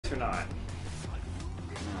not?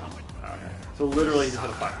 Okay. So literally he just had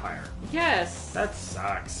a flat tire. Yes. That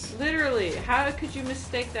sucks. Literally. How could you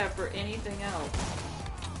mistake that for anything else?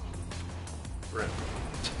 Rip.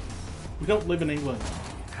 We don't live in England.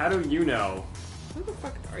 How do you know? Who the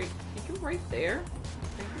fuck are you? You're right there.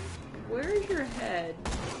 Where's your head?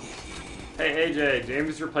 Hey AJ, James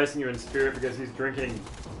is replacing you in spirit because he's drinking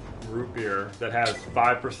root beer that has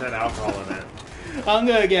 5% alcohol in it. I'm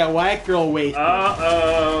gonna get white girl wasted.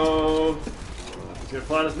 Uh-oh. She's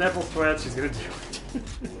gonna let his nipples twitch. She's gonna do it.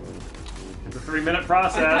 It's a 3-minute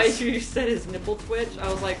process. I thought you said his nipple twitch.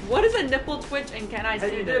 I was like, what is a nipple twitch and can I see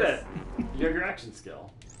Hey, you this? did it. You have your action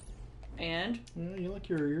skill. And? Yeah, you like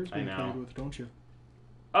your ears being I know. played with, don't you?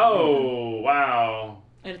 Oh, wow.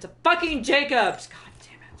 And it's a fucking Jacobs! God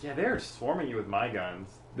damn it. Yeah, they're swarming you with my guns.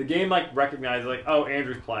 The game, like, recognizes, like, oh,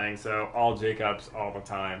 Andrew's playing, so all Jacobs all the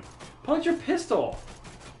time. Punch your pistol!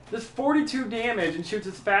 Does 42 damage and shoots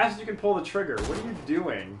as fast as you can pull the trigger. What are you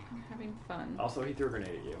doing? I'm having fun. Also, he threw a grenade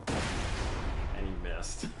at you. And he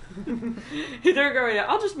missed. He threw a grenade.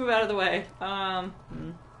 I'll just move out of the way.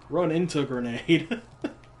 Run into a grenade.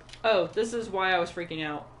 Oh, this is why I was freaking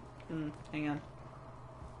out. Hang on.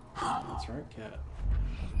 That's right, cat.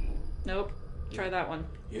 Nope. Try that one.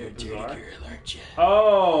 You're a dirty girl, aren't you?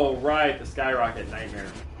 Oh, right. The skyrocket nightmare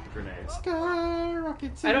grenades.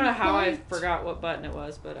 Skyrockets. I don't know how I forgot what button it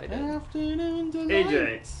was, but I did. Afternoon AJ,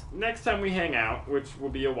 delights. next time we hang out, which will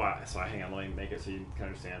be a while, so hang on, let me make it so you can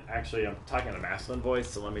understand. Actually, I'm talking in a masculine voice,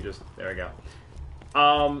 so let me just, there we go.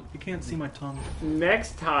 You can't see my tongue.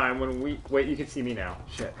 Next time when we, wait, you can see me now.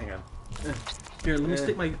 Shit, hang on. Here, let me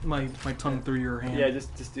stick my tongue through your hand. Yeah,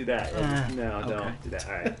 just do that. Yeah, no, okay. don't do that.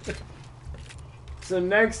 All right. So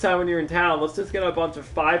next time when you're in town, let's just get a bunch of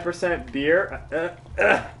 5% beer,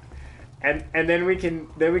 and then we can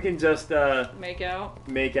just Make out?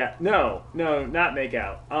 make out. No, not make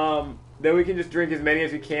out. Then we can just drink as many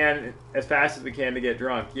as we can, as fast as we can to get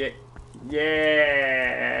drunk. Yeah.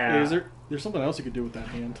 Hey, there's something else you could do with that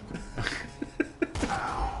hand.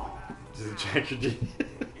 Just check your D.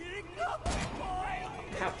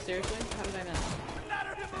 How, seriously? How did I miss?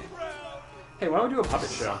 Hey, why don't we do a puppet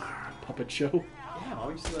show? Puppet show. Yeah, why don't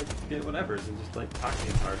we just like get whatever's and just like talk to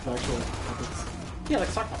the entire time? Actual puppets. Yeah, like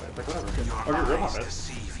sock puppets, like whatever. Or get real puppets.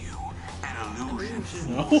 Deceive you. An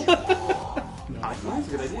illusion. No. That's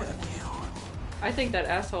a good idea. I think that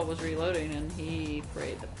asshole was reloading and he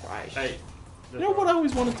paid the price. Hey. You know what I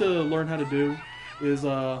always wanted to learn how to do is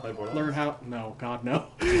Borderlands? learn how. No, God, no.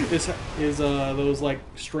 is those like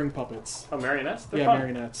string puppets? Oh, marionettes? They're Yeah, fun.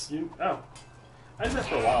 marionettes. I did that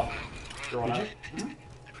for a while. Growing Did up. you? Mhm.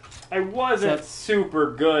 I wasn't Is that-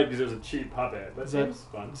 super good because it was a cheap puppet, but Is it that was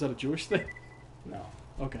fun. is that a Jewish thing? No.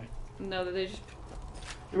 Okay. No, they just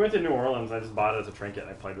We went to New Orleans. I just bought it as a trinket.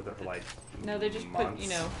 And I played with it for like put, months you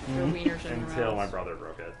know, your wieners in their until my mouths. brother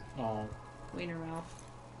broke it. Oh, Wiener mouth.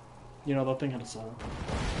 you know that thing had a soul.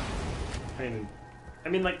 I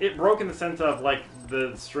mean, like it broke in the sense of like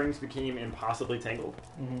the strings became impossibly tangled.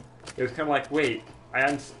 Mm-hmm. It was kind of like, wait, I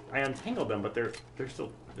untangled them, but they're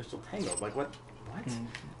still tangled. Like what? Mm-hmm.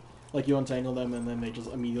 Like you untangle them and then they just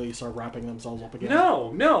immediately start wrapping themselves up again.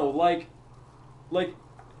 No, like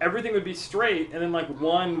everything would be straight, and then like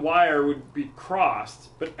one wire would be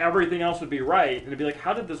crossed, but everything else would be right, and it'd be like,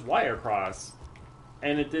 how did this wire cross?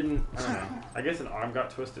 And it didn't. I don't know. I guess an arm got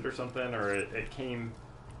twisted or something, or it came.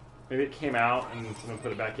 Maybe it came out and someone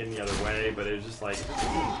put it back in the other way, but it was just like,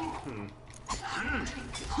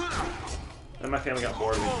 And my family got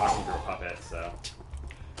bored of me talking to a puppet, so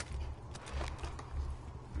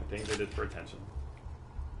I think they did for attention.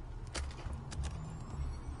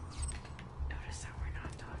 Notice how we're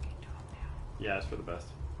not talking to him now. Yeah, it's for the best.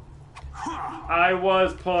 I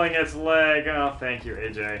was pulling its leg. Oh, thank you,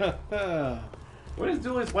 AJ. When is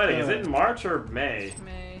Dooley's wedding? Is it in March or May?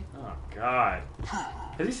 May. Oh, God.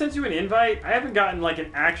 Has he sent you an invite? I haven't gotten, like,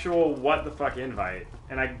 an actual what-the-fuck invite.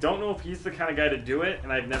 And I don't know if he's the kind of guy to do it,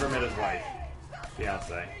 and I've never met his wife.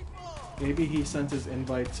 Fiancé. Maybe he sent his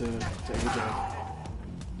invite to AJ.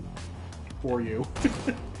 For you.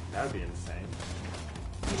 That would be insane.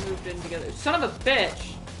 We moved in together. Son of a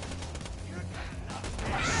bitch!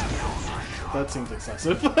 That seems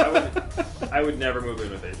excessive. I would never move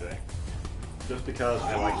in with AJ. Just because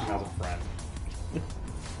I like him as a friend.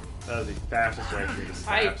 That is the fastest way for me to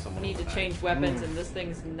stab I someone. need to with a change knife. weapons, and this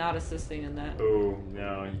thing's not assisting in that. Oh,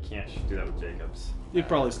 no, you can't do that with Jacobs. You'd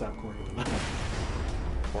probably stop Corey with that.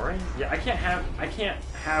 Corey? Yeah, I can't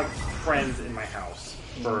have friends in my house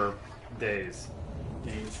for days.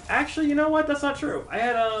 Actually, you know what? That's not true. I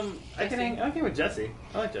had I can hang with Jesse.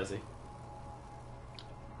 I like Jesse.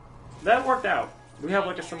 That worked out. we have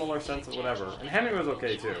like a similar sense of whatever. And Henry was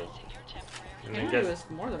okay too. And I Henry guess, was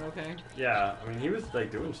more than okay. yeah, I mean he was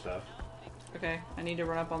like doing stuff. Okay, I need to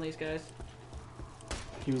run up on these guys.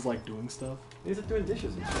 He was like doing stuff. He's like doing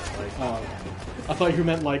dishes and shit. Like, I thought you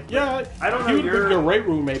meant like, yeah, I don't know, he would have you're- been your right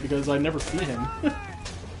roommate because I never see him.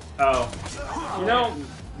 oh, you know,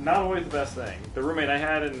 not always the best thing. The roommate I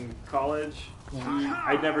had in college,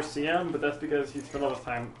 I'd never see him, but that's because he'd spend all his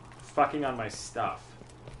time fucking on my stuff.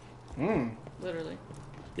 Literally.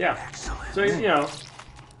 Yeah. So, you know,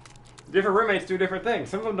 different roommates do different things.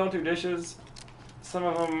 Some of them don't do dishes. Some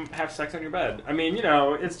of them have sex on your bed. I mean, you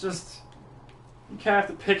know, it's just... You kind of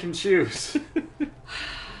have to pick and choose.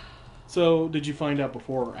 So, did you find out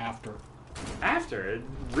before or after? After, it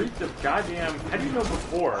reeked of goddamn... How do you know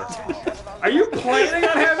before? Are you planning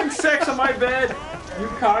on having sex on my bed? You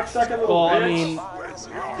cocksucking little Well, bitch?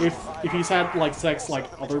 I mean, if he's had like sex like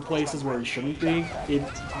other places where he shouldn't be, it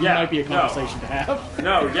Yeah, might be a no. conversation to have.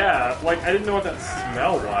 No, yeah. Like, I didn't know what that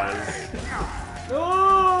smell was.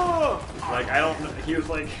 Oh! Like, I don't know. He was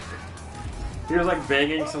like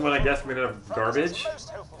banging someone, I guess, made out of garbage.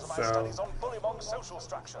 So...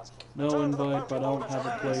 No invite, but I don't have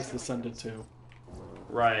a place to send it to.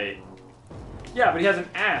 Right. Yeah, but he hasn't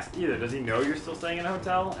asked either. Does he know you're still staying in a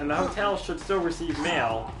hotel? And the hotel should still receive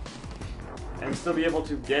mail and still be able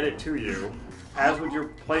to get it to you, as would your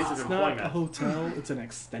place of It's not employment. a hotel, it's an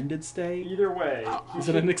extended stay. Either way, Is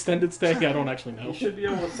it an extended stay? I don't actually know. he should be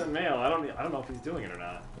able to send mail. I don't know if he's doing it or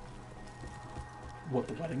not. What,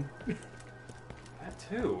 the wedding? That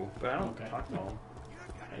too, but I don't Okay. talk to him.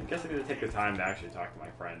 I guess I need to take the time to actually talk to my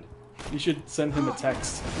friend. You should send him a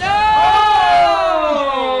text.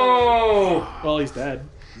 Oh! Well, he's dead.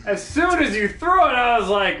 As soon as you threw it, I was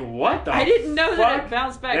like, "What the?" I didn't know that fuck? it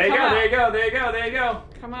bounced back. There you Come go. out. There you go. There you go. There you go.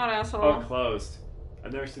 Come out, asshole. Oh, closed.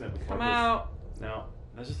 I've never seen that before. Come out. No,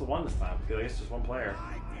 that's just the one this time. I feel like it's just one player.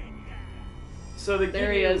 So they There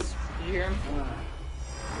give he you... is. Did you hear him?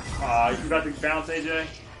 You about to bounce, AJ?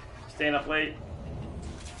 Staying up late?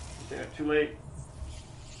 Staying up too late?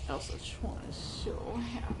 Elsa Chuan is so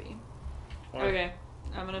happy. Or- Okay,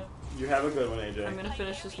 I'm gonna You have a good one, AJ.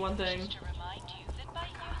 finish this one thing.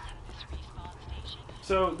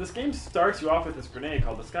 So this game starts you off with this grenade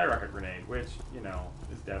called the Skyrocket Grenade, which, you know,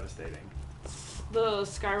 is devastating. The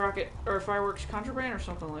skyrocket or fireworks contraband or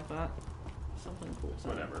something like that. Something cool.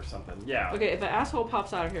 Whatever, something. Yeah. Okay, if an asshole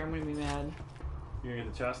pops out of here, I'm gonna be mad. You gonna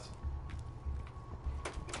get the chest?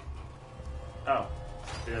 Oh.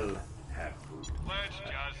 Still have food.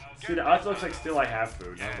 See, that looks like still I have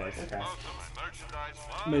food. And I was like, okay.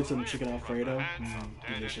 Made some chicken Alfredo.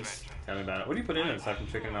 Delicious. Tell me about it. What do you put in it aside from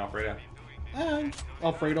chicken and Alfredo?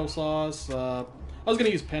 Alfredo sauce. I was gonna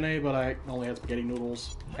use penne, but I only had spaghetti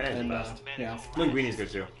noodles. Penne's the And best. yeah, Linguini's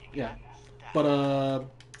good too. yeah. But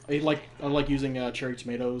I like using cherry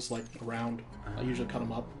tomatoes like around. I usually cut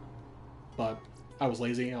them up, but I was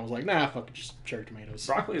lazy and I was like, nah, fuck it, just cherry tomatoes.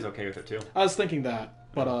 Broccoli is okay with it too. I was thinking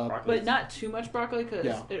that, but Broccoli But not too much broccoli because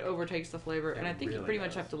Yeah. it overtakes the flavor, and I think you really pretty much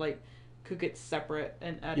does. have to like cook it separate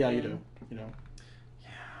and add yeah, it you in. do. You know. Yeah,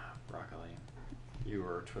 broccoli. You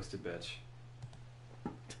were a twisted bitch.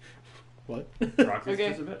 What? Broccoli's Okay.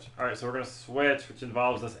 a twisted bitch. Alright, so we're gonna switch, which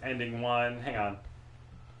involves us ending one. Hang on.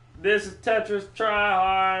 This is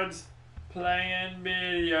TetrisTryhards playing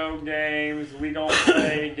video games. We gonna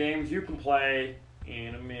play games you can play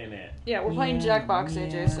in a minute. Yeah, we're playing Jackbox,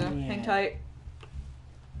 AJ, so hang tight.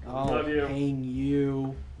 I'll Love you. hang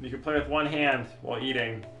you. You can play with one hand while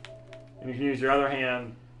eating, and you can use your other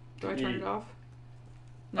hand Do to I turn eat. it off?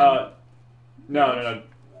 No. No.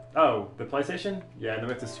 Oh, the PlayStation? Yeah, and then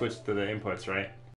we have to switch to the inputs, right?